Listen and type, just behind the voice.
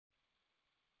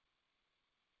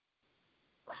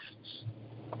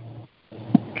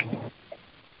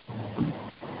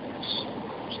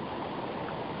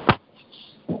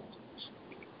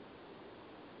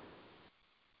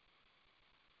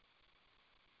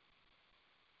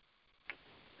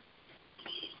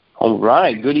All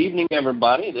right. Good evening,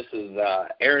 everybody. This is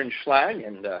Aaron Schlag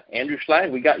and Andrew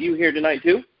Schlag. We got you here tonight,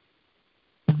 too.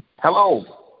 Hello.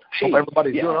 Hey, hope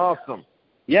everybody's doing awesome.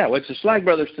 Yeah, well, it's the Schlag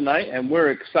Brothers tonight, and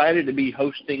we're excited to be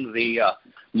hosting the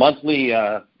monthly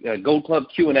Gold Club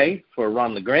Q&A for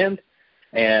Ron LeGrand,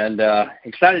 and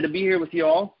excited to be here with you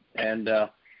all and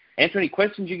answer any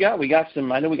questions you got.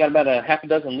 I know we got about a half a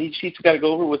dozen lead sheets we got to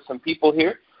go over with some people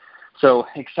here. So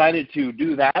excited to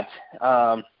do that.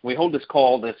 We hold this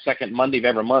call the second Monday of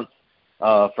every month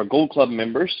for Gold Club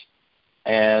members,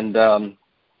 and you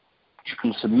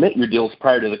can submit your deals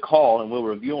prior to the call, and we'll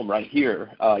review them right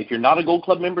here. If you're not a Gold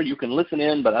Club member, you can listen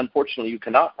in, but unfortunately you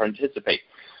cannot participate.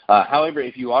 However,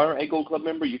 if you are a Gold Club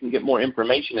member, you can get more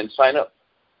information and sign up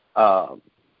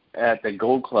at the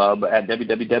Gold Club at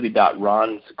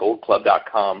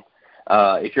www.ronsgoldclub.com.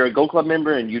 If you're a Gold Club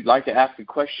member and you'd like to ask a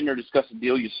question or discuss a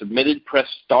deal you submitted, press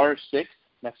 *6.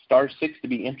 That's *6 to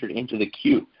be entered into the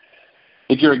queue.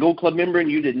 If you're a Gold Club member and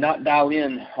you did not dial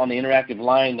in on the interactive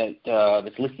line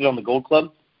that's listed on the Gold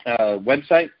Club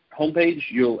website homepage,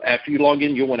 after you log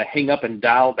in, you'll want to hang up and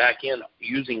dial back in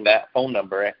using that phone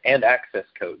number and access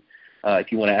code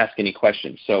if you want to ask any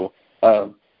questions. So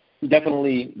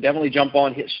definitely jump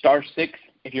on, hit *6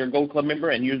 if you're a Gold Club member,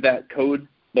 and use that code.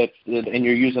 And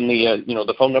you're using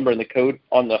the phone number and the code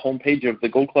on the homepage of the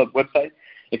Gold Club website.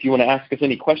 If you want to ask us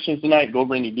any questions tonight, go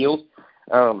over any deals.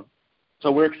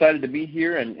 So we're excited to be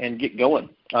here and get going.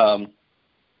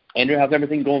 Andrew, how's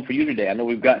everything going for you today? I know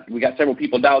we got several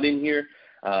people dialed in here.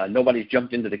 Nobody's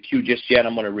jumped into the queue just yet.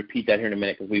 I'm going to repeat that here in a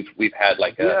minute because we've had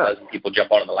like a dozen people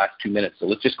jump on in the last 2 minutes. So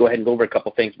let's just go ahead and go over a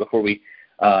couple things before we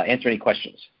answer any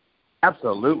questions.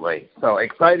 Absolutely. So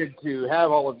excited to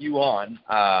have all of you on.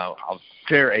 I'll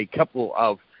share a couple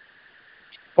of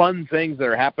fun things that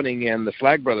are happening in the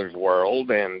Schlag Brothers world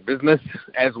and business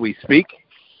as we speak,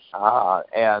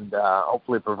 and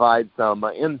hopefully provide some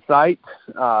insight,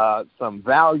 some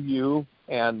value,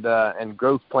 and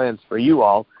growth plans for you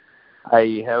all.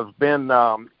 I have been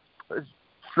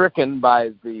stricken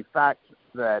by the fact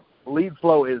that lead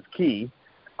flow is key.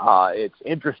 It's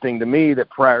interesting to me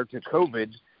that prior to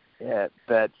COVID,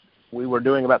 that we were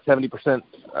doing about 70%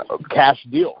 cash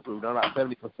deals. We were doing about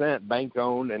 70%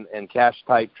 bank-owned and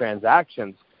cash-type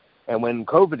transactions. And when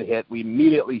COVID hit, we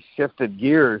immediately shifted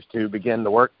gears to begin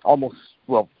to work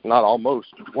work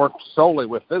solely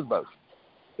with FSBOs.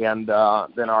 And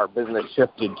then our business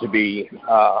shifted to be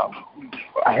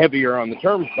heavier on the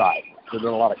term side. We're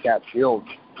doing a lot of cash deals.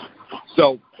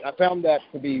 So I found that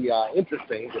to be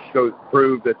interesting. It just goes to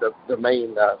prove that the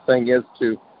main thing is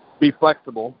to be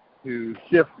flexible, to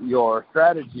shift your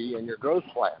strategy and your growth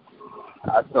plan.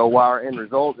 So while our end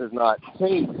result has not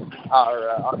changed,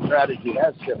 our strategy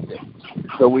has shifted.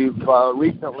 So we've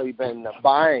recently been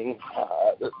buying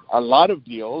a lot of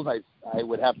deals. I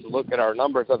would have to look at our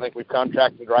numbers. I think we've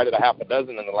contracted right at a half a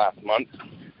dozen in the last month.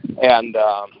 And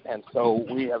so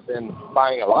we have been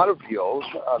buying a lot of deals,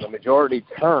 the majority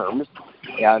terms,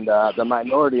 and the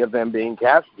minority of them being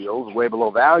cash deals way below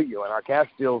value. And our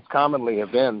cash deals commonly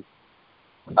have been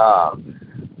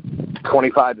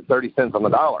 25 to 30 cents on the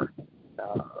dollar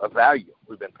of value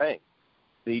we've been paying.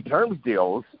 The terms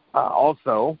deals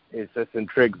also, this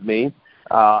intrigues me,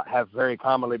 have very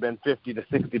commonly been 50 to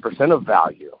 60% of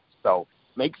value. So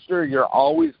make sure you're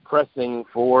always pressing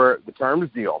for the terms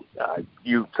deal.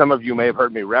 Some of you may have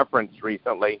heard me reference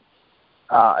recently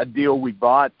a deal we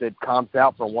bought that comps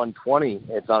out for $120.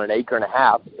 It's on an acre and a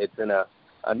half. It's in a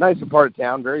nicer part of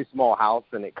town, very small house,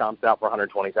 and it comps out for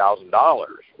 $120,000,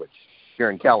 which here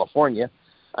in California,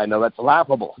 I know that's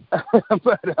laughable.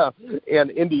 But in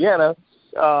Indiana,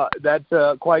 that's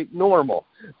quite normal.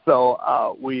 So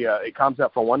it comps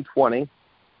out for $120,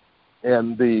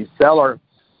 and the seller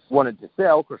wanted to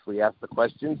sell. Of course, we asked the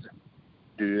questions,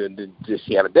 does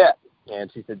she have a debt?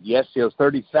 And she said, yes, she owes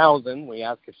 $30,000. We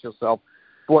asked if she'll sell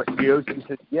what she owes. She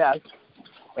said, yes.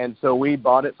 And so we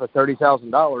bought it for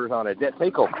 $30,000 on a debt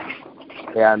takeover.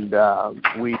 And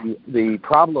the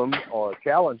problem or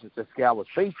challenge that this gal was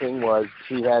facing was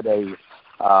she had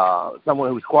someone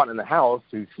who was squatting in the house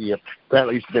who she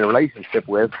apparently used to be in a relationship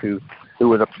with who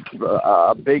was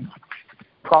a big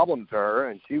problem to her,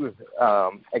 and she was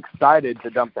excited to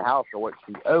dump the house for what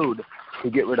she owed to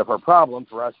get rid of her problem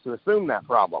for us to assume that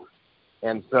problem.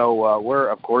 And so we're,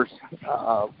 of course,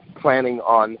 planning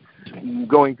on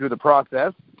going through the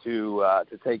process to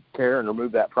take care and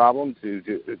remove that problem, to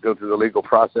go through the legal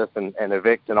process and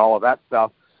evict and all of that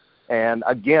stuff. And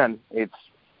again, it's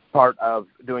part of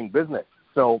doing business.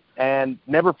 So, and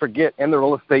never forget, in the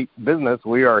real estate business,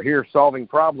 we are here solving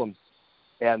problems.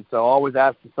 And so always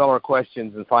ask the seller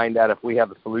questions and find out if we have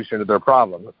a solution to their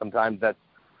problem. Sometimes that's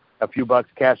a few bucks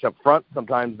cash up front.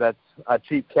 Sometimes that's a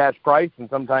cheap cash price. And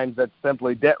sometimes that's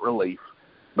simply debt relief.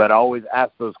 But always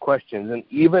ask those questions. And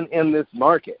even in this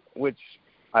market, which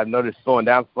I've noticed slowing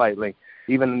down slightly,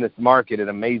 even in this market, it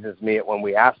amazes me when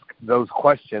we ask those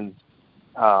questions,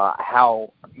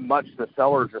 how much the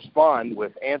sellers respond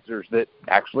with answers that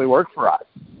actually work for us.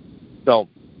 So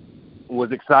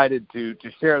was excited to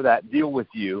share that deal with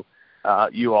you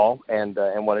all, and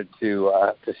wanted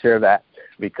to share that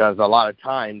because a lot of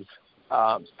times,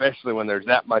 especially when there's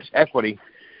that much equity,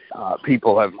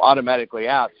 people have automatically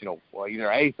asked, well,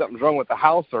 either A, something's wrong with the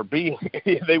house, or B,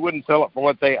 they wouldn't sell it for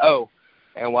what they owe.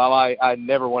 And while I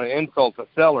never want to insult a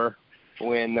seller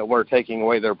when we're taking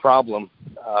away their problem,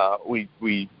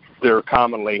 they're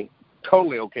commonly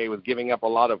totally okay with giving up a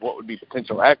lot of what would be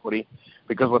potential equity,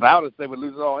 because without us, they would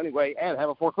lose it all anyway and have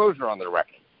a foreclosure on their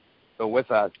record. So with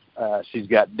us, she's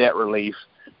got debt relief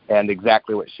and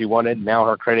exactly what she wanted. Now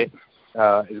her credit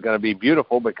is going to be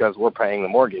beautiful because we're paying the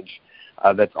mortgage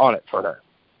that's on it for her.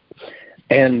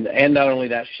 And not only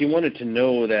that, she wanted to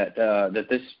know that that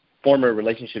this former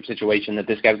relationship situation, that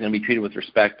this guy was going to be treated with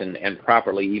respect and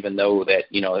properly, even though that,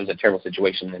 it was a terrible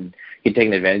situation and he'd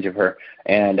taken advantage of her.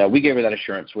 And we gave her that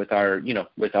assurance with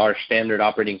our standard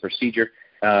operating procedure.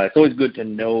 It's always good to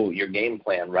know your game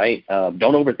plan, right? Don't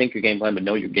overthink your game plan, but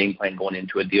know your game plan going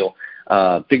into a deal.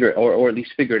 Figure or at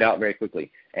least figure it out very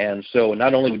quickly. And so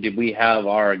not only did we have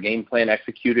our game plan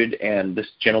executed, and this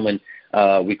gentleman,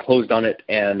 we closed on it,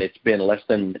 and it's been less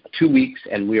than 2 weeks,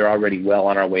 and we are already well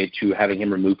on our way to having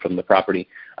him removed from the property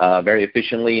very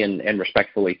efficiently and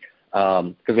respectfully,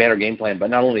 because we had our game plan. But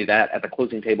not only that, at the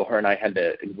closing table, her and I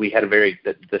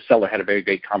the seller had a very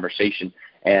great conversation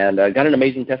and got an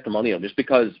amazing testimonial just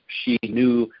because she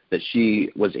knew that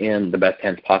she was in the best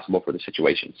hands possible for the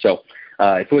situation. So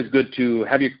it's always good to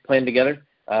have your plan together.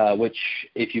 Which,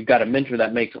 if you've got a mentor,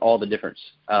 that makes all the difference.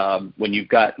 When you've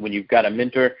got a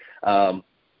mentor,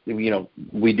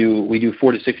 we do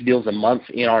 4 to 6 deals a month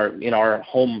in our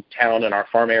hometown and our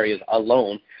farm areas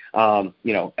alone.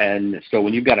 And so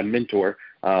when you've got a mentor,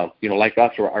 like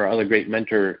us or our other great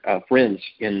mentor friends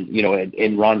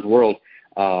in Ron's world,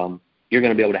 you're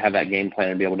going to be able to have that game plan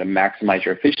and be able to maximize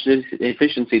your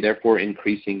efficiency, therefore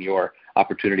increasing your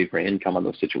opportunity for income on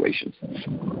those situations.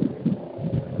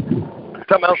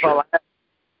 Something else I'll add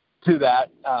to that,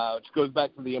 which goes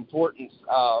back to the importance,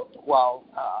 while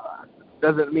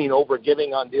doesn't mean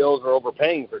overgiving on deals or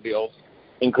overpaying for deals,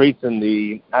 increasing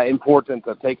the importance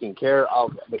of taking care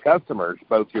of the customers,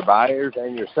 both your buyers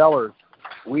and your sellers.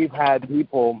 We've had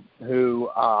people who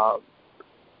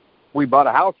we bought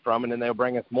a house from, and then they'll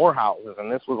bring us more houses,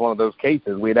 and this was one of those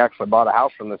cases. We had actually bought a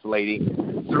house from this lady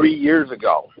 3 years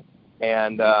ago,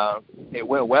 and it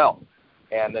went well.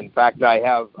 And, in fact, I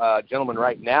have a gentleman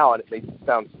right now, and it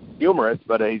sounds humorous,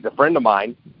 but he's a friend of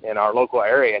mine in our local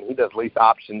area, and he does lease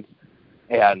options.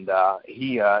 And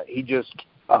he just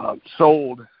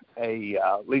sold a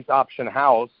lease option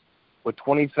house with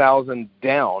 $20,000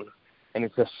 down, and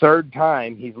it's the third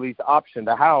time he's lease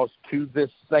optioned a house to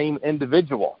this same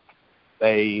individual.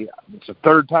 It's the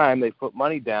third time they put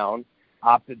money down,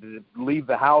 opted to leave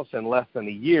the house in less than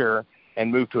a year, and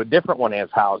move to a different one of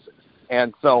his houses.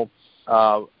 And so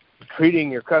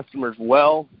treating your customers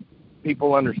well,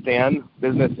 people understand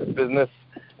business is business,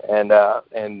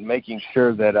 and making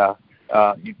sure that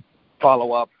you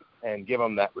follow up and give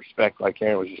them that respect, like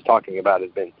Aaron was just talking about,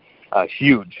 has been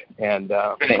huge and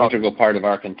an integral part of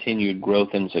our continued growth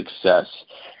and success.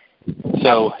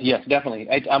 So yes, definitely.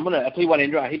 I'll tell you what,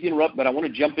 Andrew, I hate to interrupt, but I want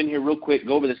to jump in here real quick,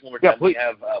 go over this one more time. We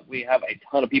have a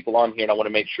ton of people on here, and I want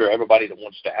to make sure everybody that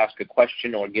wants to ask a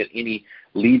question or get any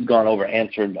leads gone over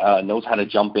answered knows how to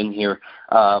jump in here.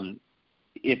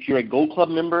 If you're a Gold Club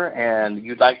member and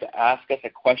you'd like to ask us a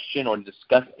question or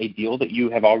discuss a deal that you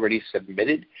have already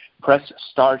submitted, press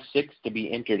 *6 to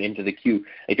be entered into the queue.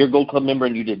 If you're a Gold Club member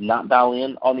and you did not dial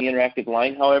in on the interactive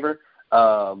line, however,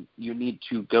 you need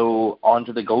to go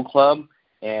onto the Gold Club,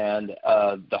 and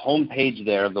the home page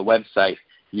there of the website,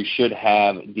 you should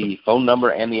have the phone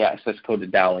number and the access code to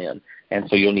dial in. And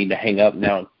so you'll need to hang up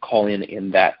now and call in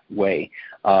that way,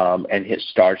 and hit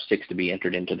 *6 to be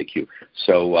entered into the queue.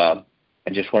 So I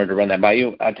just wanted to run that by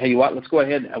you. I'll tell you what, let's go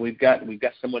ahead. We've got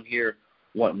someone here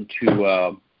wanting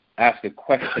to ask a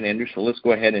question, Andrew, so let's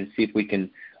go ahead and see if we can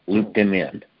loop them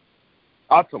in.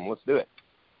 Awesome. Let's do it.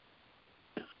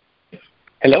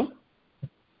 Hello?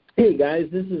 Hey, guys.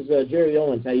 This is Jerry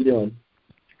Owens. How you doing?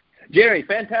 Jerry,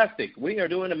 fantastic. We are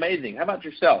doing amazing. How about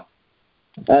yourself?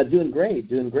 Doing great.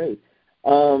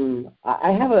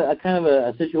 I have a kind of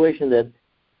a situation that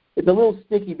it's a little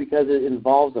sticky because it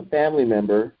involves a family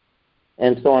member,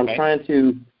 and so I'm trying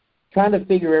to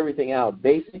figure everything out.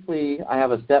 Basically, I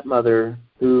have a stepmother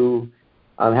who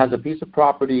has a piece of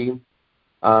property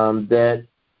that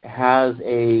has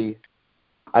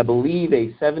I believe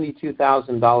a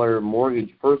 $72,000 mortgage,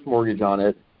 first mortgage on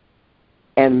it,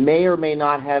 and may or may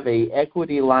not have a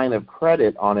equity line of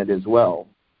credit on it as well.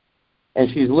 And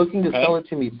she's looking to sell it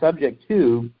to me subject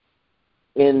to,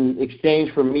 in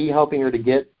exchange for me helping her to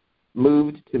get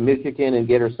moved to Michigan and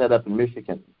get her set up in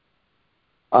Michigan.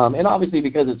 And obviously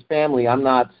because it's family, I'm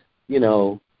not,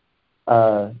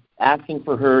 asking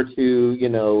for her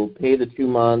to, pay the 2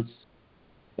 months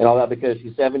and all that because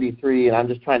she's 73 and I'm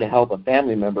just trying to help a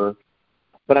family member.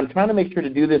 But I'm trying to make sure to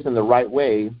do this in the right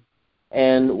way.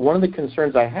 And one of the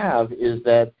concerns I have is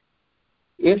that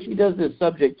if she does this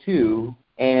subject to,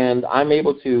 and I'm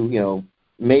able to,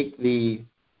 make the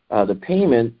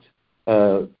payment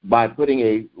by putting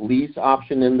a lease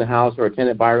option in the house or a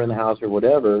tenant buyer in the house or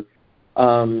whatever,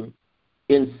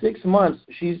 in 6 months,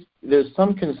 there's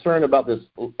some concern about this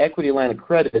equity line of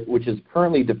credit, which is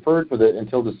currently deferred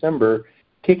until December,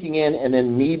 kicking in, and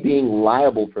then me being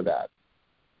liable for that.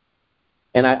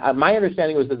 And my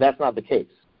understanding was that that's not the case,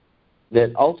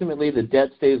 that ultimately the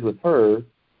debt stays with her.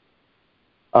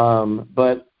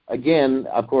 But again,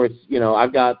 of course,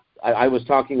 I was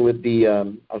talking with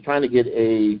I was trying to get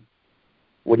a,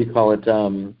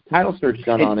 title search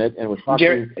done on it, and was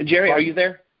talking. Jerry, are you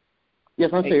there?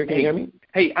 Yes, I'm still here. Can you hear me?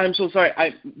 Hey, I'm so sorry.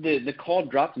 The call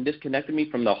dropped and disconnected me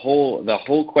from the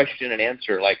whole question and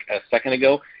answer like a second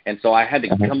ago, and so I had to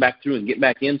come back through and get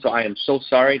back in. So I am so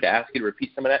sorry to ask you to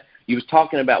repeat some of that. You was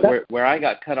talking about where I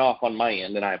got cut off on my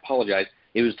end, and I apologize.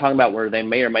 It was talking about where they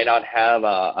may or may not have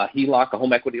a HELOC, a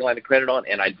home equity line of credit on,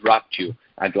 and I dropped you.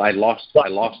 I lost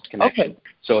connection. Okay.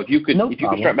 So if you could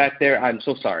start back there, I'm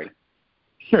so sorry.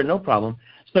 Sure, no problem.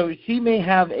 So she may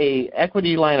have a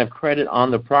equity line of credit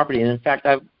on the property, and in fact,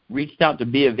 I've reached out to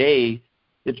B of A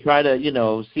to try to,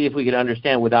 see if we could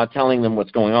understand without telling them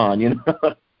what's going on,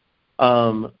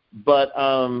 But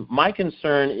my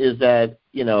concern is that,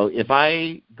 if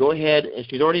I go ahead, and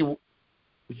she's already,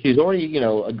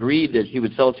 agreed that she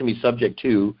would sell it to me subject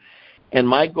to, and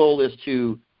my goal is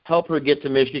to help her get to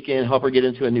Michigan, help her get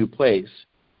into a new place.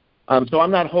 So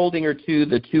I'm not holding her to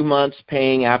the 2 months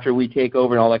paying after we take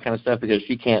over and all that kind of stuff because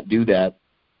she can't do that.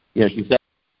 She said.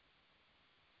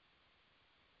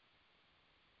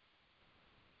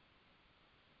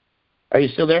 Are you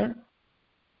still there?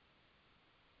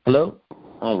 Hello?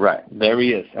 All right. There he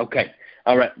is. Okay.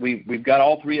 All right. We've got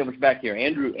all three of us back here.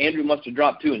 Andrew must have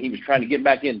dropped too, and he was trying to get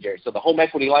back in, Jerry. So the home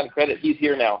equity line of credit, he's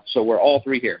here now. So we're all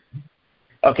three here.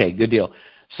 Okay, good deal.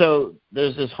 So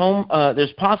there's this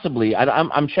there's possibly,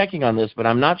 I'm checking on this, but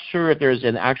I'm not sure if there's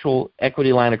an actual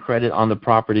equity line of credit on the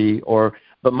property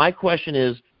but my question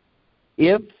is,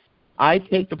 if I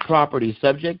take the property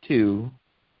subject to,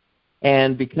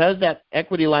 and because that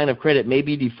equity line of credit may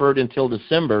be deferred until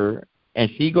December, and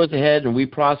she goes ahead and we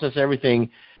process everything,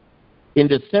 in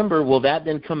December, will that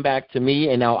then come back to me,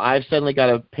 and now I've suddenly got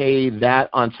to pay that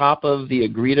on top of the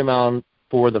agreed amount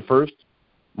for the first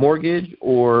mortgage,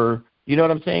 or you know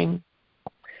what I'm saying?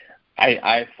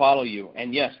 I follow you,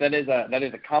 and yes, that is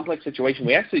a complex situation.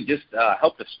 We actually just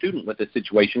helped a student with this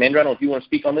situation. Andrew, I don't know if you want to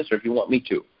speak on this or if you want me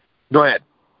to. Go ahead.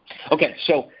 Okay,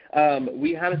 so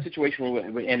we had a situation where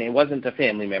and it wasn't a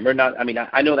family member.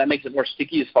 I know that makes it more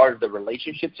sticky as far as the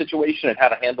relationship situation and how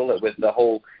to handle it with the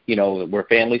whole, we're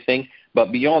family thing.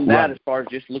 But beyond that, as far as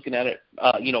just looking at it,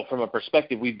 from a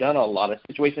perspective, we've done a lot of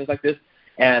situations like this,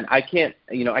 and I can't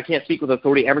speak with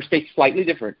authority. Every state's slightly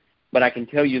different, but I can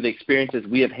tell you the experiences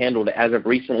we have handled as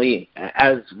recently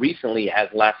as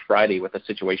last Friday with a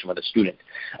situation with a student,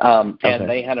 and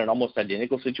they had an almost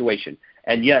identical situation.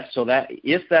 And yes, so that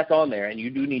if that's on there, and you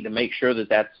do need to make sure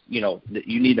that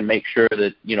you need to make sure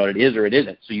that it is or it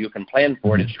isn't, so you can plan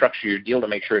for it and structure your deal to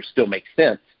make sure it still makes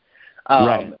sense.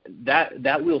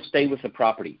 That will stay with the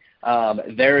property.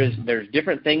 There's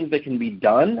different things that can be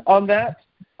done on that,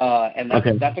 and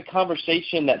that's a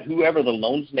conversation that whoever the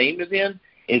loan's name is in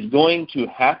is going to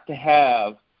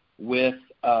have with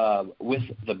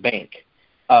the bank.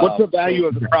 What's the value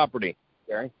of the property,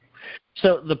 Gary?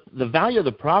 So the value of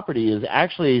the property is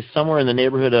actually somewhere in the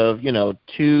neighborhood of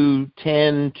 $210,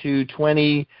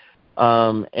 $220,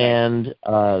 and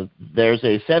there's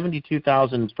a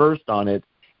 $72,000 first on it,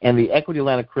 and the equity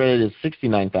line of credit is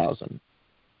 $69,000.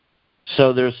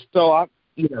 So there's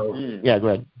yeah, go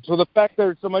ahead. So the fact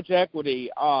there's so much equity,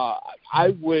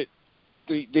 I would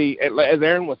as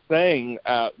Aaron was saying,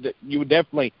 that you would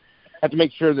definitely have to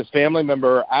make sure this family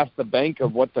member asks the bank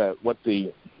of what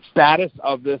the status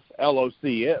of this LOC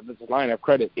is, this line of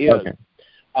credit is.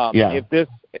 Okay. If this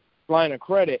line of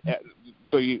credit,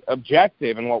 the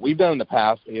objective and what we've done in the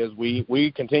past is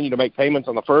we continue to make payments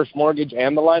on the first mortgage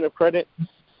and the line of credit.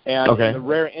 And in the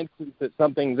rare instance that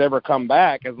something's ever come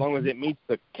back, as long as it meets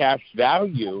the cash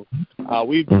value,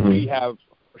 we have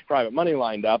private money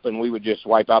lined up, and we would just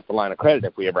wipe out the line of credit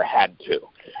if we ever had to.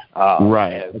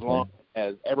 As long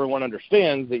as everyone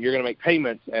understands that you're going to make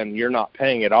payments and you're not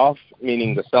paying it off,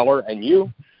 meaning the seller and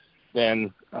you,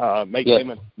 then make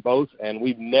payments both. And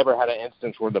we've never had an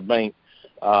instance where the bank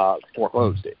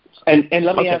foreclosed it. And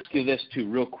let me ask you this too,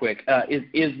 real quick. Is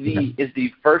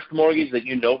the first mortgage that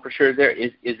you know for sure there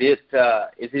is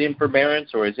it in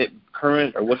forbearance or is it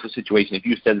current, or what's the situation? If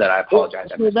you said that, I apologize.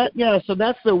 So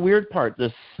that's the weird part.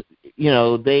 This,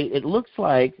 it looks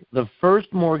like the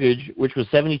first mortgage, which was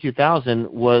 $72,000,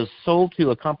 was sold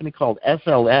to a company called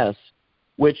SLS,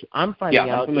 which I'm finding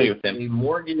out is a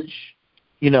mortgage,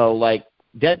 like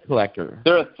debt collector.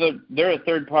 They're a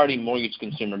third-party mortgage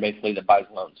consumer, basically, that buys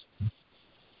loans.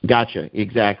 Gotcha.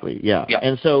 Exactly. Yeah.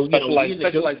 And so,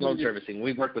 specialized loan servicing.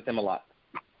 We've worked with them a lot.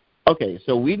 Okay,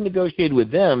 so we negotiated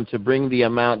with them to bring the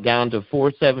amount down to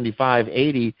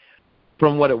 $475.80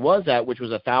 from what it was at, which was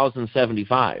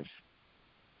 $1,075.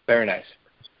 Very nice.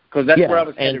 Because that's where I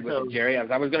was headed with it, Jerry.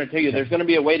 I was going to tell you, there's going to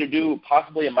be a way to do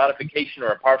possibly a modification or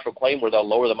a partial claim where they'll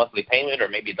lower the monthly payment, or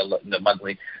maybe the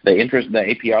interest, the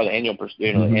APR, the annual,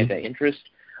 the interest.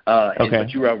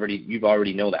 But you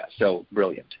already know that. So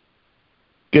brilliant.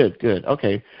 Good.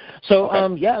 Okay. So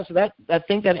so that I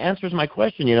think that answers my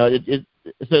question.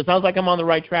 So it sounds like I'm on the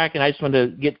right track, and I just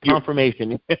wanted to get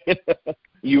confirmation.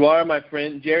 You are, my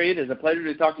friend. Jerry, it is a pleasure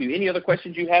to talk to you. Any other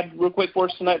questions you had real quick for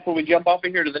us tonight before we jump off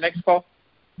of here to the next call?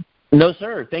 No,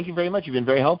 sir. Thank you very much. You've been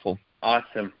very helpful.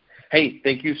 Awesome. Hey,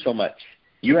 thank you so much.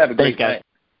 You have a great night.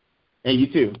 Hey,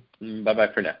 you too.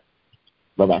 Bye-bye for now.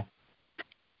 Bye-bye.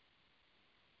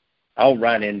 All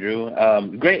right, Andrew.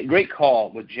 Great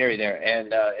call with Jerry there,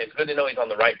 and it's good to know he's on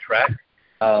the right track.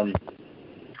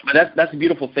 But that's a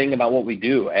beautiful thing about what we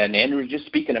do, and Andrew was just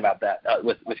speaking about that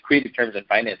with creative terms and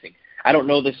financing. I don't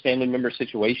know this family member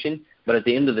situation, but at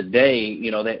the end of the day,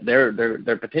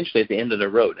 they're potentially at the end of the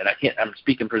road, and I'm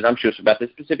speaking presumptuous about this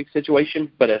specific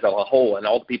situation, but as a whole, and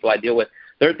all the people I deal with,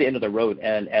 they're at the end of the road,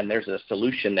 and there's a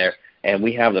solution there, and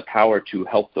we have the power to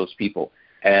help those people.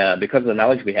 Because of the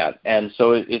knowledge we have. And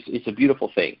so it's a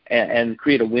beautiful thing and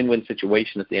create a win-win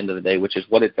situation at the end of the day, which is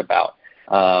what it's about.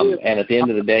 And at the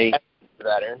end of the day,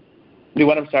 do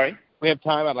what? I'm sorry? We have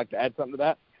time. I'd like to add something to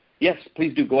that. Yes,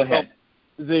 please do. Go ahead.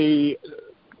 The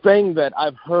thing that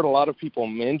I've heard a lot of people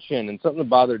mention, and something that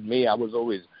bothered me, I was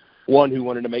always one who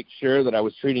wanted to make sure that I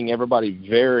was treating everybody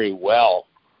very well.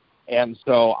 And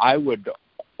so I would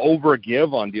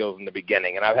overgive on deals in the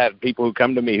beginning. And I've had people who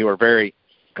come to me who are very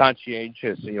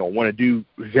conscientious, want to do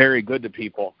very good to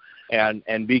people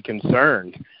and be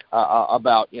concerned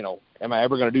about, am I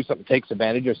ever going to do something that takes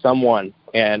advantage of someone?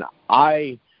 And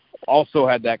I also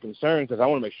had that concern because I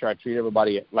want to make sure I treat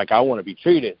everybody like I want to be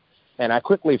treated. And I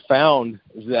quickly found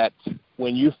that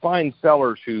when you find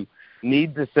sellers who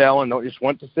need to sell and don't just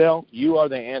want to sell, you are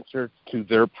the answer to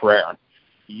their prayer.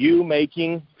 You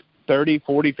making $30,000,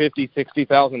 $40,000, $50,000,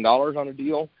 $60,000 on a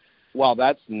deal, while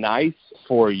that's nice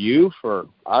for you, for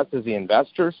us as the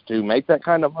investors to make that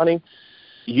kind of money,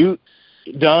 you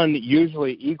done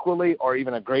usually equally or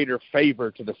even a greater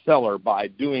favor to the seller by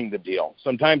doing the deal.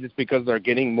 Sometimes it's because they're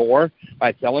getting more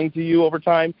by selling to you over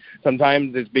time.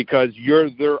 Sometimes it's because you're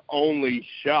their only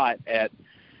shot at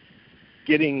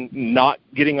not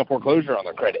getting a foreclosure on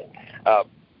their credit.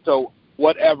 So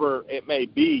whatever it may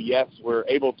be, yes, we're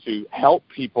able to help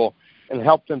people and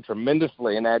help them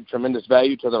tremendously and add tremendous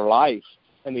value to their life.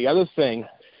 And the other thing,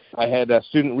 I had a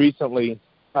student recently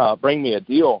bring me a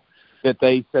deal that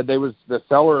they said the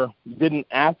seller didn't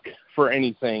ask for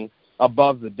anything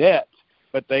above the debt,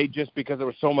 but they just because there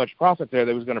was so much profit there,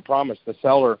 they was going to promise the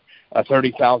seller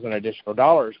 $30,000 additional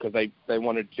dollars because they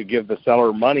wanted to give the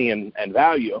seller money and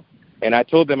value. And I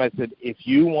told them, I said, if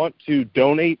you want to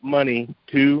donate money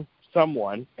to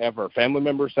someone, ever, family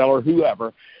member, seller,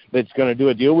 whoever, that's going to do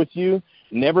a deal with you,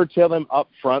 never tell them up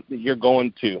front that you're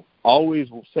going to. Always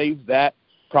save that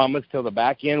promise till the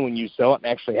back end when you sell it and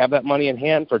actually have that money in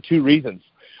hand for two reasons.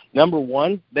 Number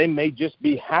one, they may just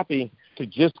be happy to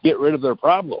just get rid of their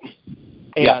problem.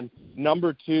 And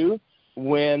number two,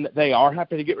 when they are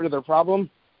happy to get rid of their problem,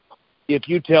 if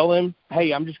you tell them,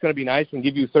 hey, I'm just going to be nice and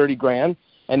give you $30,000,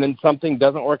 and then something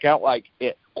doesn't work out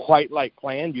quite like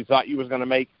planned, you thought you was going to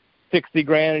make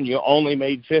 $60,000 and you only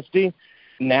made $50,000,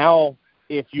 now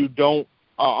if you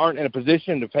aren't in a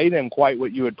position to pay them quite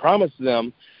what you had promised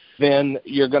them, then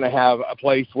you're going to have a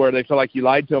place where they feel like you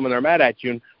lied to them and they're mad at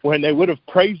you. And when they would have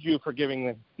praised you for giving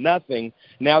them nothing,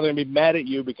 now they're going to be mad at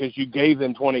you because you gave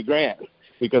them $20,000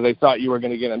 because they thought you were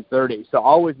going to get them 30. So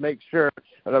always make sure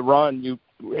that, Ron, you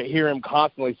hear him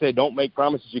constantly say, don't make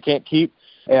promises you can't keep.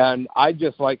 And I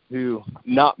just like to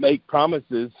not make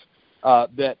promises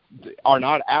that are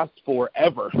not asked for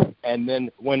ever. And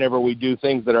then whenever we do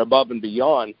things that are above and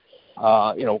beyond,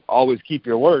 always keep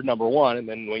your word, number one. And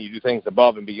then when you do things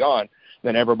above and beyond,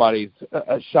 then everybody's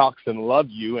shocks and loves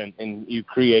you, and you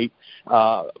create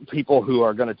people who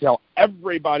are going to tell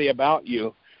everybody about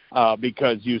you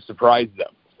because you surprised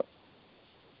them.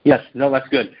 Yes, no, that's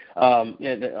good.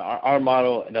 Our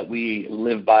motto that we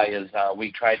live by is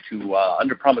we try to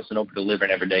underpromise and overdeliver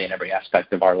in every day in every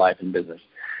aspect of our life and business.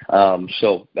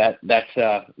 So that's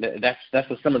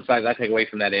the summon side I take away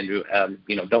from that, Andrew.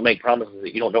 Don't make promises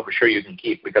that you don't know for sure you can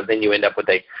keep, because then you end up with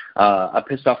a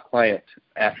pissed off client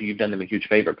after you've done them a huge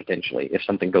favor potentially if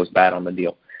something goes bad on the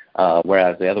deal.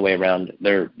 Whereas the other way around,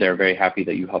 they're very happy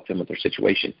that you helped them with their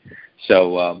situation.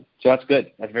 So that's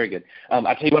good. That's very good. I'll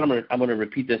tell you what, I'm going to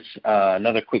repeat this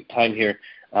another quick time here.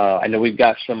 I know we've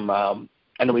got some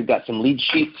lead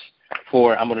sheets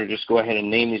for. I'm going to just go ahead and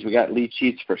name these. We got lead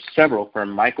sheets for several from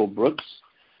Michael Brooks.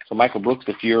 So Michael Brooks,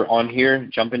 if you're on here,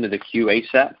 jump into the queue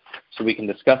ASAP so we can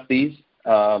discuss these.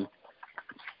 And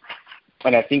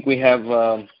I think we have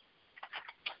one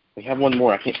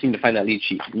more. I can't seem to find that lead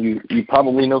sheet. You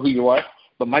probably know who you are.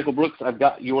 But Michael Brooks, I've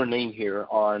got your name here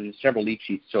on several lead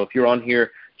sheets. So if you're on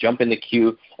here, jump in the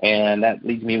queue. And that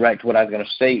leads me right to what I was going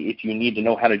to say. If you need to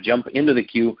know how to jump into the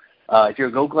queue, if you're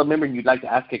a Go Club member and you'd like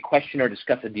to ask a question or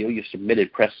discuss a deal you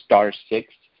submitted, press *6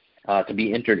 to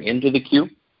be entered into the queue.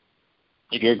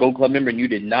 If you're a Go Club member and you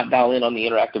did not dial in on the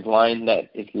interactive line that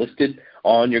is listed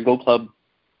on your Go Club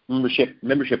membership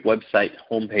website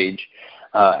homepage,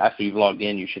 after you've logged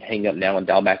in, you should hang up now and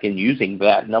dial back in using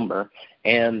that number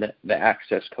and the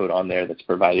access code on there that's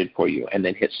provided for you, and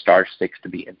then hit *6 to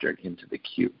be entered into the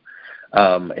queue.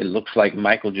 It looks like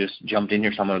Michael just jumped in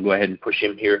here, so I'm going to go ahead and push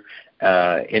him here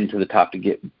into the top to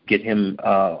get him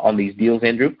on these deals,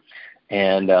 Andrew,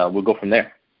 and we'll go from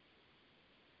there.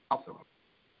 Awesome.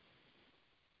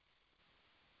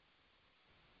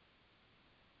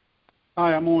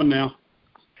 Hi, I'm on now.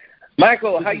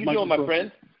 Michael, how you doing, my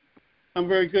friend? I'm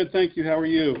very good, thank you. How are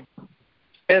you?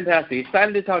 Fantastic.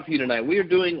 Excited to talk to you tonight. We are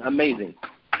doing amazing.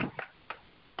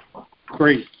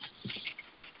 Great.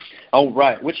 All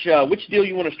right. Which deal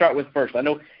you want to start with first? I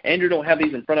know Andrew don't have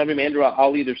these in front of him. Andrew,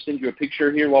 I'll either send you a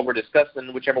picture here while we're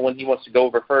discussing whichever one he wants to go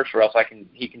over first, or else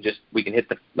we can hit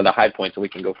the high points and we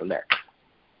can go from there.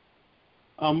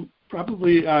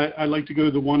 Probably I'd like to go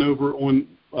to the one over on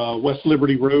West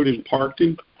Liberty Road in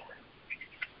Parkton.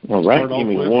 All right. Give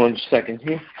me 1 second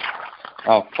here.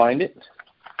 I'll find it.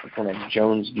 It's on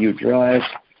Jones View Drive.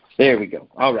 There we go.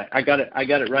 All right. I got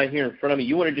it right here in front of me.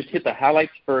 You want to just hit the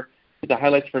highlights for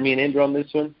me and Andrew on this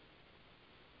one?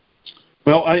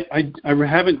 Well, I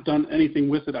haven't done anything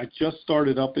with it. I just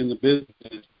started up in the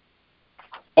business.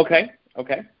 Okay.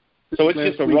 So it's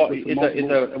just a raw.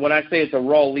 When I say it's a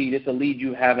raw lead, it's a lead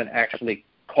you haven't actually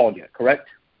called yet, correct?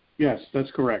 Yes, that's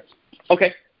correct.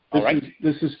 Okay. All right.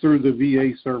 This is through the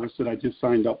VA service that I just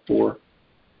signed up for.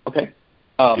 Okay.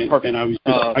 Perfect. And I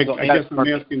guess I'm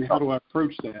asking, how do I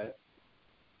approach that?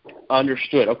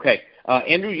 Understood. Okay.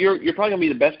 Andrew, you're probably going to be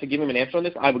the best to give him an answer on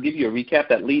this. I will give you a recap.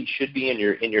 That lead should be in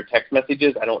your text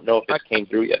messages. I don't know if it came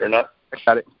through yet or not. I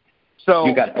got it. So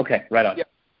you got it. Okay. Right on.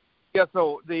 Yeah.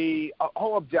 So the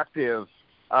whole objective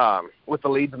with the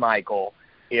leads, Michael,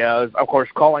 is, of course,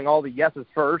 calling all the yeses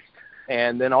first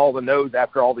and then all the no's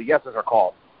after all the yeses are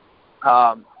called.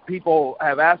 People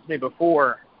have asked me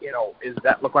before, does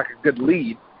that look like a good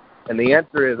lead? And the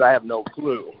answer is I have no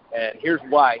clue. And here's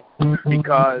why.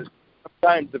 Because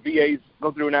sometimes the VAs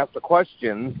go through and ask the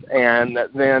questions, and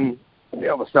then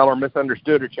the seller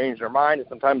misunderstood or changed their mind, and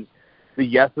sometimes the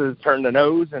yeses turn to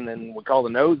no's, and then we call the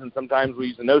no's, and sometimes we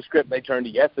use the no script and they turn to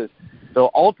yeses. So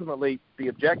ultimately, the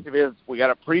objective is we got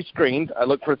it pre-screened. I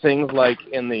look for things like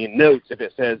in the notes, if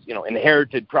it says,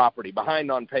 inherited property,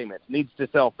 behind on payments, needs to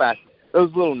sell fast. Those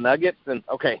little nuggets, then,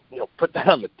 okay, put that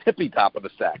on the tippy top of the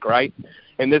stack, right?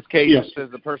 In this case, yes. It says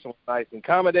the person was nice and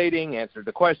accommodating, answered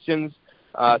the questions,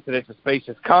 said it's a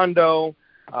spacious condo,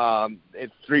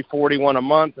 it's $341 a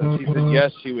month, and she said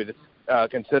yes, she would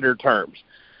consider terms.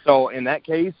 So in that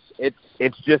case,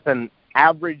 it's just an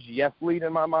average yes lead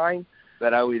in my mind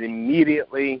that I would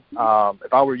immediately,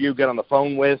 if I were you, get on the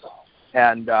phone with.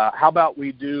 And how about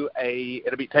we do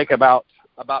take about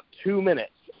 2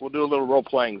 minutes we'll do a little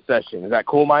role-playing session. Is that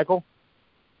cool, Michael?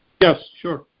 Yes,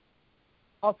 sure.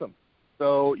 Awesome.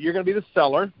 So you're going to be the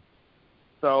seller.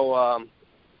 So,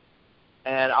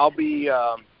 and I'll be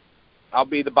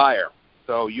the buyer.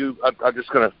 So I'm just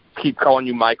going to keep calling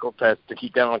you Michael to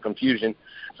keep down on confusion.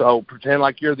 So pretend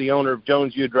like you're the owner of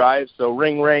Jones View Drive. So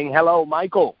ring, ring. Hello,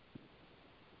 Michael.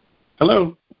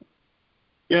 Hello.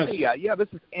 Yes. Hey, yeah, this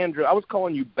is Andrew. I was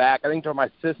calling you back, I think, to my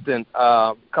assistant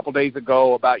a couple days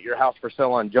ago about your house for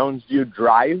sale on Jones View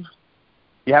Drive.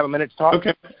 You have a minute to talk?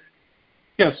 Okay.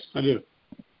 Yes, I do.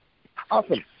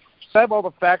 Awesome. So I have all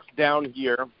the facts down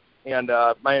here, and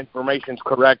my information's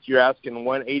correct. You're asking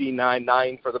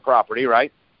 $189,900 for the property,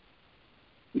 right?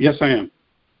 Yes, I am.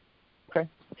 Okay.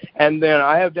 And then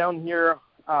I have down here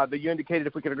that you indicated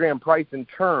if we could agree on price and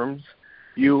terms,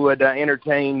 you would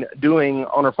entertain doing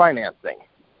owner financing.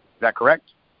 Is that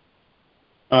correct?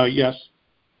 Yes.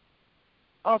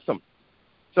 Awesome.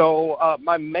 So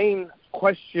my main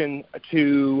question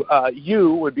to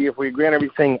you would be, if we agree on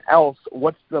everything else,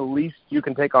 what's the least you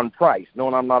can take on price?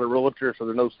 Knowing I'm not a realtor, so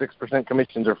there's no 6%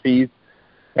 commissions or fees,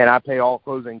 and I pay all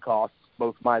closing costs,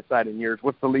 both my side and yours.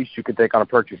 What's the least you could take on a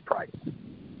purchase price?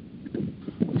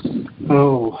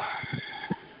 Oh,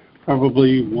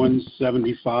 probably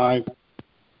 175.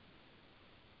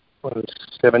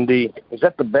 170. Is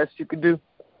that the best you could do?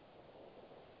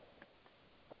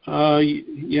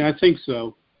 Yeah, I think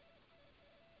so.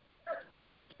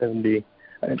 70.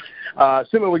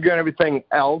 Assuming we get everything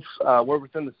else, we're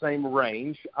within the same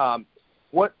range.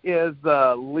 What is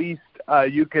the least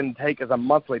you can take as a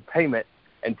monthly payment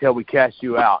until we cash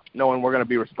you out, knowing we're going to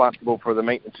be responsible for the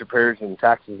maintenance, repairs, and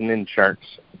taxes and insurance?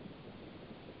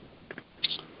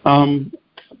 Probably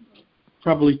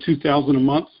 $2,000 a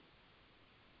month.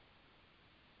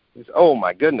 Oh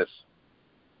my goodness.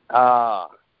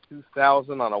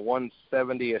 2,000 on a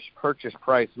 170-ish purchase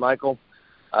price, Michael.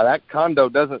 That condo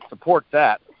doesn't support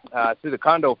that. See, the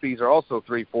condo fees are also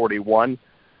 $341.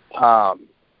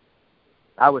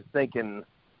 I was thinking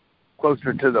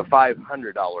closer to the $500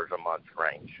 a month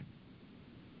range.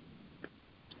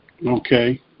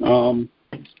 Okay. I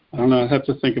don't know. I'd have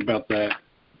to think about that.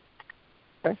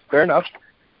 Okay, fair enough.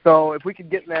 So if we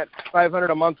could get in that $500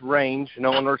 a month range,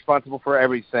 no one responsible for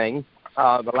everything,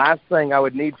 the last thing I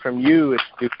would need from you is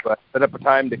to set up a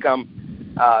time to come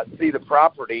see the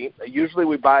property. Usually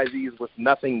we buy these with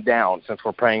nothing down since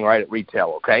we're paying right at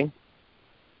retail, okay?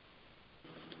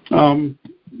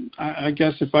 I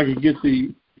guess if I could get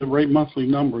the right monthly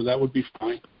number, that would be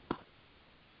fine.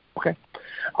 Okay.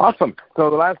 Awesome. So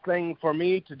the last thing for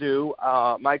me to do,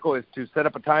 Michael, is to set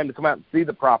up a time to come out and see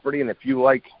the property. And if you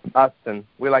like us and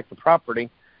we like the property,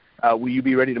 will you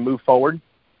be ready to move forward?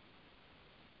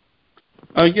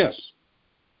 Yes.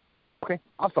 Okay.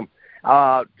 Awesome.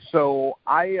 So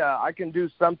I can do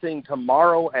something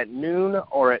tomorrow at noon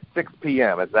or at 6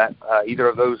 p.m. Is that either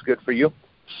of those good for you?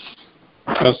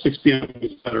 6 p.m.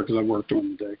 is better because I work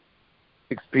during the day.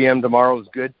 6 p.m. tomorrow is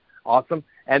good. Awesome.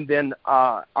 And then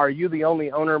are you the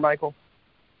only owner, Michael?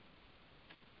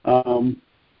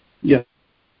 Yes.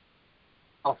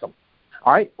 Awesome.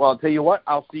 All right. Well, I'll tell you what.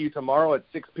 I'll see you tomorrow at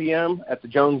 6 p.m. at the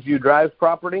Jones View Drive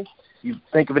property. If you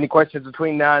think of any questions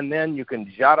between now and then, you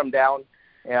can jot them down.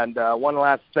 And one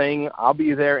last thing, I'll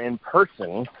be there in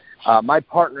person. My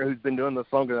partner, who's been doing this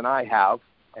longer than I have,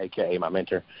 a.k.a. my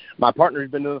mentor, my partner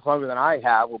who's been doing this longer than I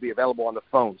have will be available on the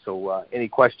phone. So any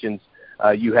questions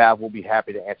you have, we'll be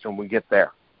happy to answer when we get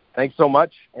there. Thanks so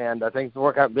much, and things will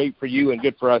work out great for you and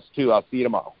good for us, too. I'll see you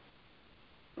tomorrow.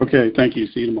 Okay, thank you.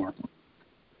 See you tomorrow.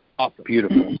 Awesome.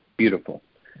 Beautiful. Beautiful.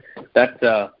 That's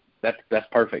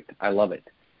perfect. I love it.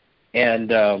 And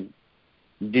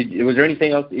was there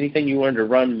anything else, anything you wanted to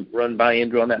run by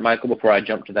Andrew on that, Michael, before I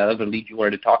jump to that other lead you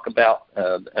wanted to talk about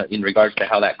in regards to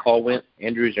how that call went?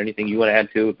 Andrew, is there anything you want to add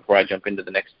to it before I jump into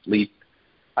the next lead?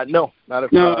 No, not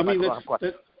if. No, I mean that's.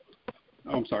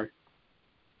 Oh, I'm sorry.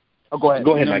 Oh, go ahead.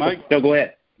 Go ahead, Michael. No, go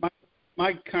ahead.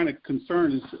 My kind of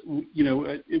concern is,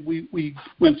 we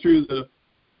went through the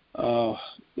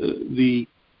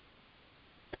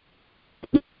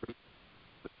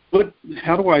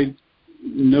how do I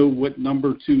know what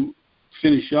number to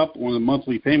finish up on a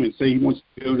monthly payment? Say he wants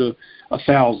to go to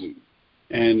 1,000,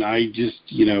 and I just,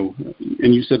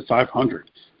 and you said 500.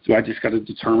 So I just got to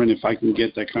determine if I can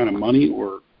get that kind of money,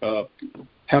 or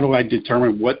how do I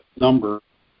determine what number?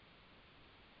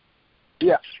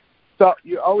 Yeah. So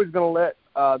you're always going to let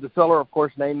the seller, of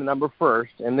course, name the number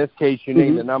first. In this case, you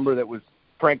named the number that was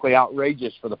frankly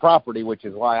outrageous for the property, which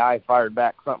is why I fired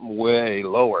back something way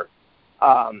lower.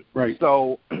 Right.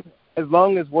 So as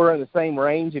long as we're in the same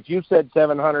range, if you said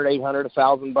 $700, $800,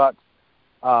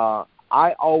 $1,000,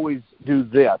 I always do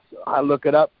this. I look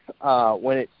it up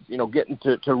when it's, getting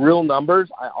to real numbers.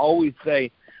 I always say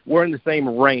we're in the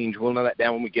same range. We'll know that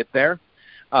down when we get there.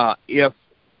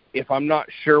 If I'm not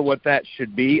sure what that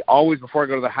should be, always before I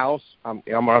go to the house, I'm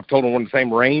going to have total in the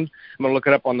same range. I'm going to look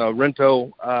it up on the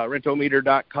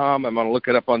rentometer.com. I'm going to look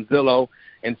it up on Zillow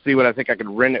and see what I think I could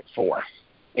rent it for,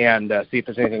 and see if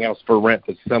there's anything else for rent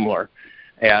that's similar.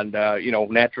 And,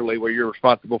 naturally, where you're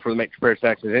responsible for the maintenance, repairs,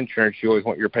 taxes, and insurance, you always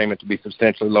want your payment to be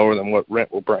substantially lower than what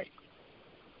rent will bring.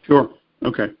 Sure.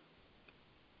 Okay.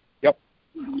 Yep.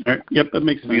 All right. Yep, that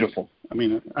makes sense. Beautiful. I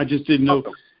mean, I just didn't know,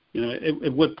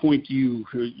 at what point do you,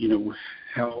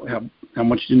 how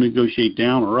much do you negotiate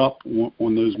down or up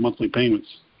on those monthly payments?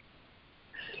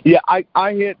 Yeah,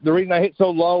 the reason I hit so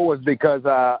low was because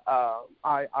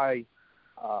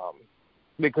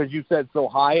because you said so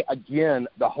high. Again,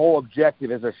 the whole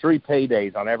objective is there's 3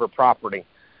 paydays on every property,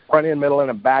 front end, middle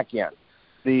end, and back end.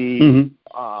 The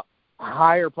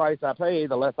higher price I pay,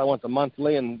 the less I want the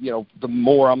monthly, and the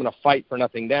more I'm going to fight for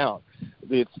nothing down.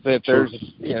 It's that there's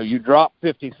you drop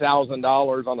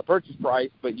 $50,000 on the purchase price,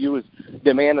 but you was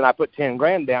demanding I put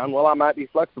 $10,000 down. Well, I might be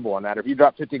flexible on that. If you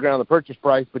drop $50,000 on the purchase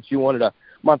price, but you wanted a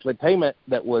monthly payment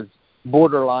that was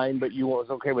borderline, but you was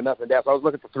okay with nothing down. So I was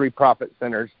looking at the 3 profit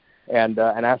centers and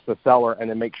ask the seller, and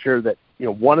then make sure that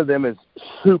one of them is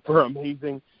super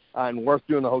amazing and worth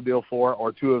doing the whole deal for,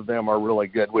 or 2 of them are really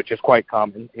good, which is quite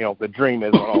common. The dream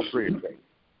is on all 3 of them.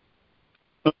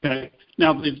 Okay.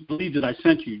 Now, the lead that I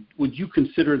sent you, would you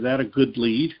consider that a good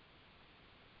lead?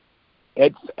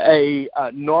 It's a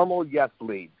normal yes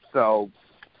lead. So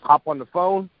hop on the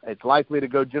phone. It's likely to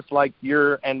go just like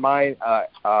your and my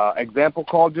example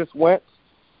call just went.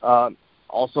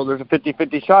 Also, there's a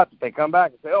 50-50 shot that they come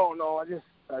back and say, "Oh no, I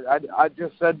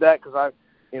just said that because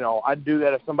I'd do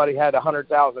that if somebody had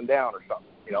 100,000 down or something."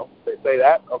 They say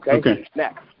that. Okay.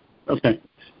 Next. Okay.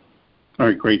 All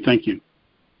right. Great. Thank you.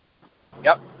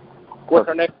 Yep. What's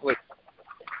our next week?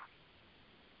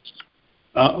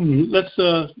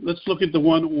 Let's look at the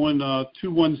one on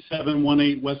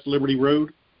 21718 West Liberty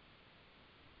Road.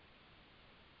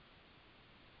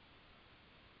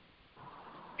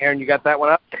 Aaron, you got that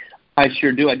one up? I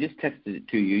sure do. I just texted it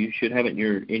to you. You should have it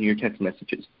in your text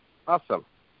messages. Awesome.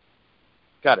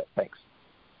 Got it. Thanks.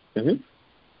 Mm-hmm.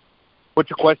 What's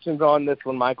your questions on this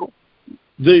one, Michael?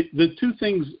 The 2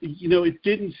 things, it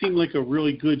didn't seem like a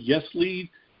really good yes lead,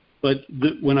 but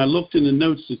when I looked in the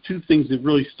notes, the 2 things that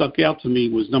really stuck out to me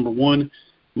was, number 1,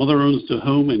 mother owns the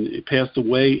home and it passed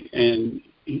away, and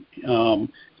it's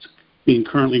being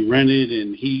currently rented,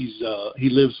 and he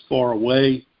lives far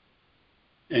away,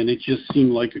 and it just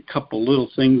seemed like a couple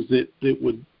little things that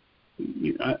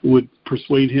would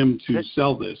persuade him to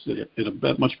sell this at a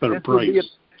much better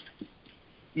price.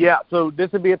 So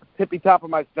this would be at the tippy top of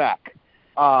my stack.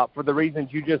 For the reasons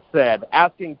you just said.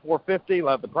 Asking $450,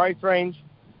 love the price range.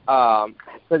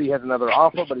 Said he has another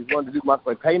offer, but he's willing to do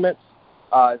monthly payments.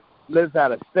 Lives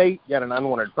out of state, got an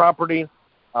unwanted property,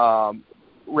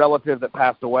 relative that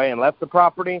passed away and left the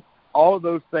property. All of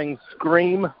those things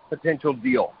scream potential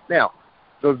deal. Now,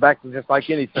 goes back to just like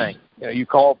anything. You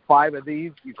call 5 of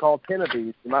these, you call 10 of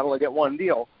these, you might only get 1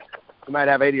 deal. You might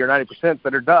have 80 or 90%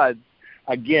 that are duds.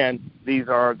 Again, these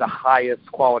are the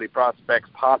highest quality prospects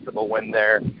possible when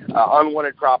they're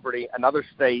unwanted property, another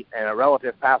state, and a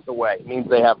relative passed away. It means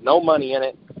they have no money in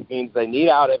it. It means they need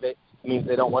out of it. It means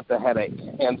they don't want the headache.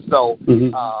 And so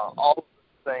all of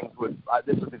those things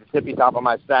this would be the tippy top of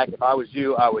my stack. If I was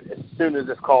you, I would, as soon as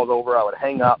this call's over, I would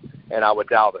hang up and I would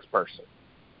dial this person.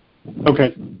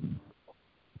 Okay.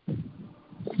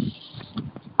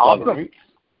 Awesome. Right.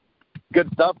 Good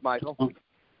stuff, Michael.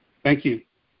 Thank you.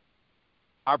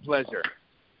 Our pleasure.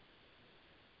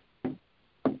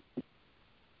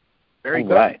 Very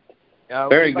good. Right.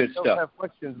 Very good stuff. Have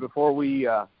questions before we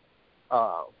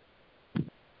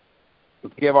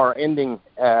give our ending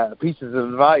pieces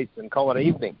of advice and call it an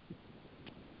evening?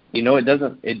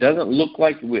 It doesn't look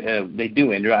like they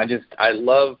do, Andrew. I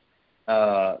love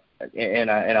and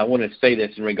I want to say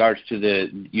this in regards to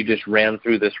you just ran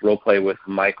through this role play with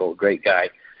Michael, great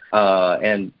guy.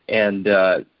 And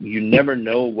you never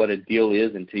know what a deal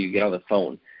is until you get on the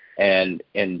phone and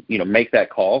make that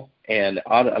call. And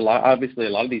obviously a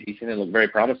lot of these he's sent in look very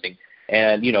promising.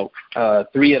 And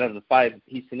 3 out of the 5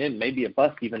 he's sent in may be a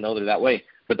bust, even though they're that way.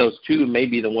 But those 2 may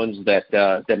be the ones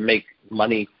that make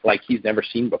money like he's never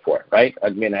seen before, right? I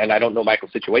mean, and I don't know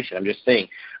Michael's situation. I'm just saying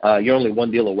you're only 1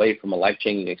 deal away from a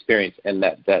life-changing experience, and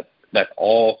that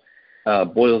all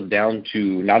boils down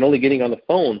to not only getting on the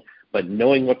phone, but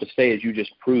knowing what to say, as you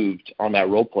just proved on that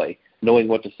role play, knowing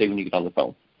what to say when you get on the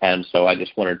phone. And so I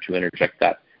just wanted to interject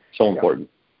that. So important.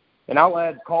 And I'll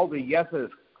add call the yeses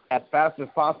as fast as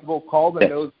possible. Call the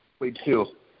no's too.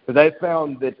 Because I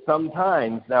found that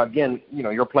sometimes, now again,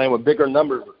 you're playing with bigger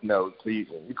numbers with no's. So you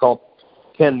call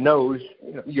 10 no's,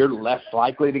 you're less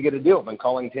likely to get a deal than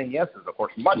calling 10 yeses, of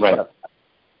course, much less.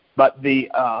 But the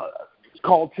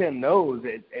call 10 no's,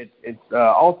 it's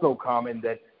also common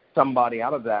that somebody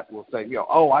out of that will say,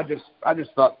 I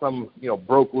just thought some,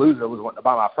 broke loser was wanting to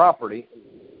buy my property,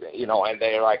 and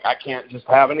they're like, I can't just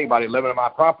have anybody living in my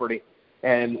property.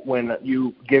 And when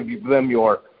you give them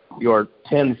your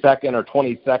 10-second or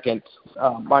 20-second,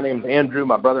 my name's Andrew.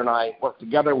 My brother and I work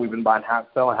together. We've been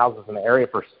selling houses in the area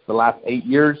for the last 8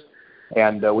 years,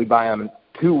 and we buy them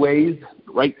 2 ways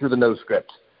right through the no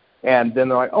script. And then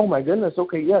they're like, oh, my goodness,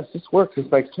 okay, yes, this works. This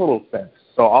makes total sense.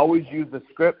 So always use the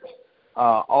script.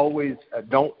 Always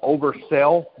don't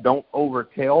oversell, don't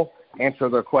overtell. Answer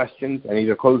their questions and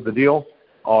either close the deal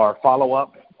or follow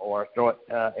up or throw it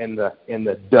in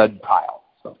the dud pile.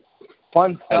 So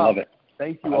fun stuff. I love it.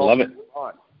 Thank you all. I love it.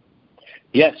 On.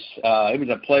 Yes, it was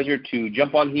a pleasure to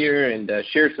jump on here and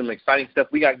share some exciting stuff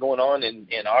we got going on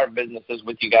in our businesses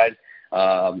with you guys.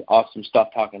 Awesome stuff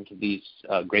talking to these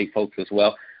great folks as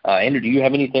well. Andrew, do you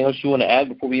have anything else you want to add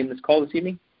before we end this call this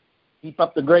evening? Keep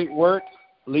up the great work.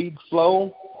 Lead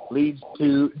flow leads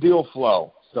to deal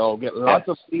flow. So get lots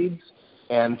of leads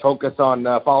and focus on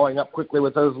following up quickly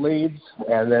with those leads,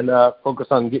 and then focus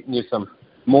on getting you some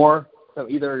more,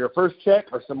 either your first check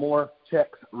or some more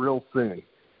checks real soon.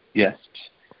 Yes,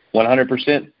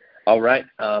 100%. All right.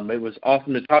 It was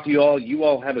awesome to talk to you all. You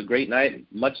all have a great night.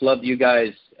 Much love to you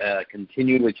guys.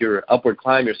 Continue with your upward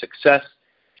climb, your success.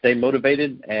 Stay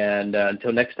motivated. And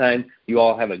until next time, you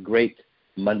all have a great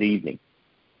Monday evening.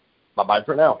 Bye-bye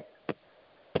for now.